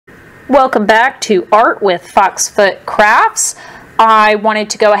Welcome back to Art with Foxfoot Crafts. I wanted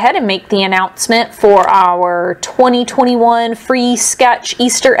to go ahead and make the announcement for our 2021 free sketch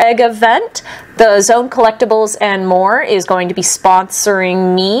Easter egg event. The Zone Collectibles and More is going to be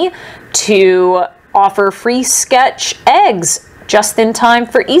sponsoring me to offer free sketch eggs just in time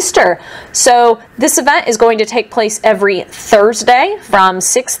for Easter. So this event is going to take place every Thursday from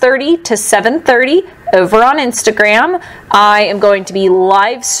 6:30 to 7:30 over on Instagram. I am going to be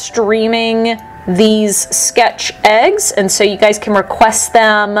live streaming these sketch eggs, and so you guys can request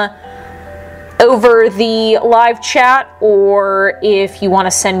them over the live chat, or if you want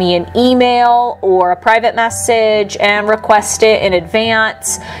to send me an email or a private message and request it in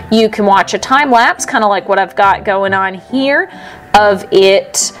advance, you can watch a time lapse, kind of like what I've got going on here, of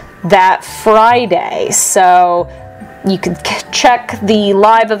it that Friday. So you can check the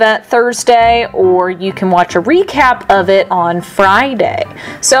live event Thursday, or you can watch a recap of it on Friday.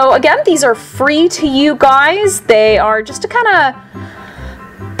 So again, these are free to you guys. They are just to kind of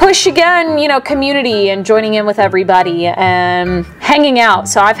push, again, you know, community and joining in with everybody and hanging out.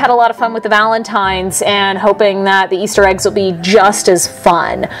 So I've had a lot of fun with the Valentines and hoping that the Easter eggs will be just as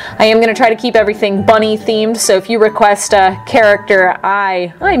fun. I am going to try to keep everything bunny themed, so if you request a character,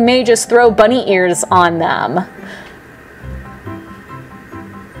 I may just throw bunny ears on them.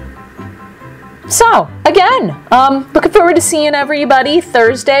 So, again, looking forward to seeing everybody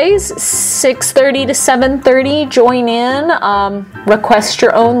Thursdays, 6:30 to 7:30. Join in, request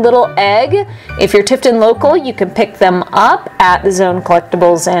your own little egg. If you're Tifton local, you can pick them up at the Zone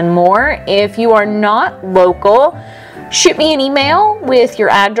Collectibles and More. If you are not local, shoot me an email with your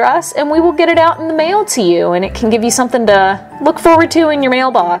address and we will get it out in the mail to you, and it can give you something to look forward to in your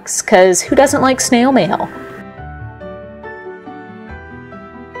mailbox, because who doesn't like snail mail?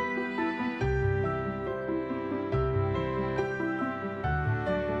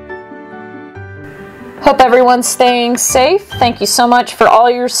 Hope everyone's staying safe. Thank you so much for all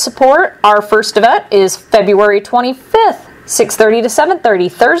your support. Our first event is February 25th, 6:30 to 7:30,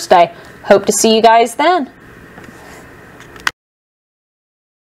 Thursday. Hope to see you guys then.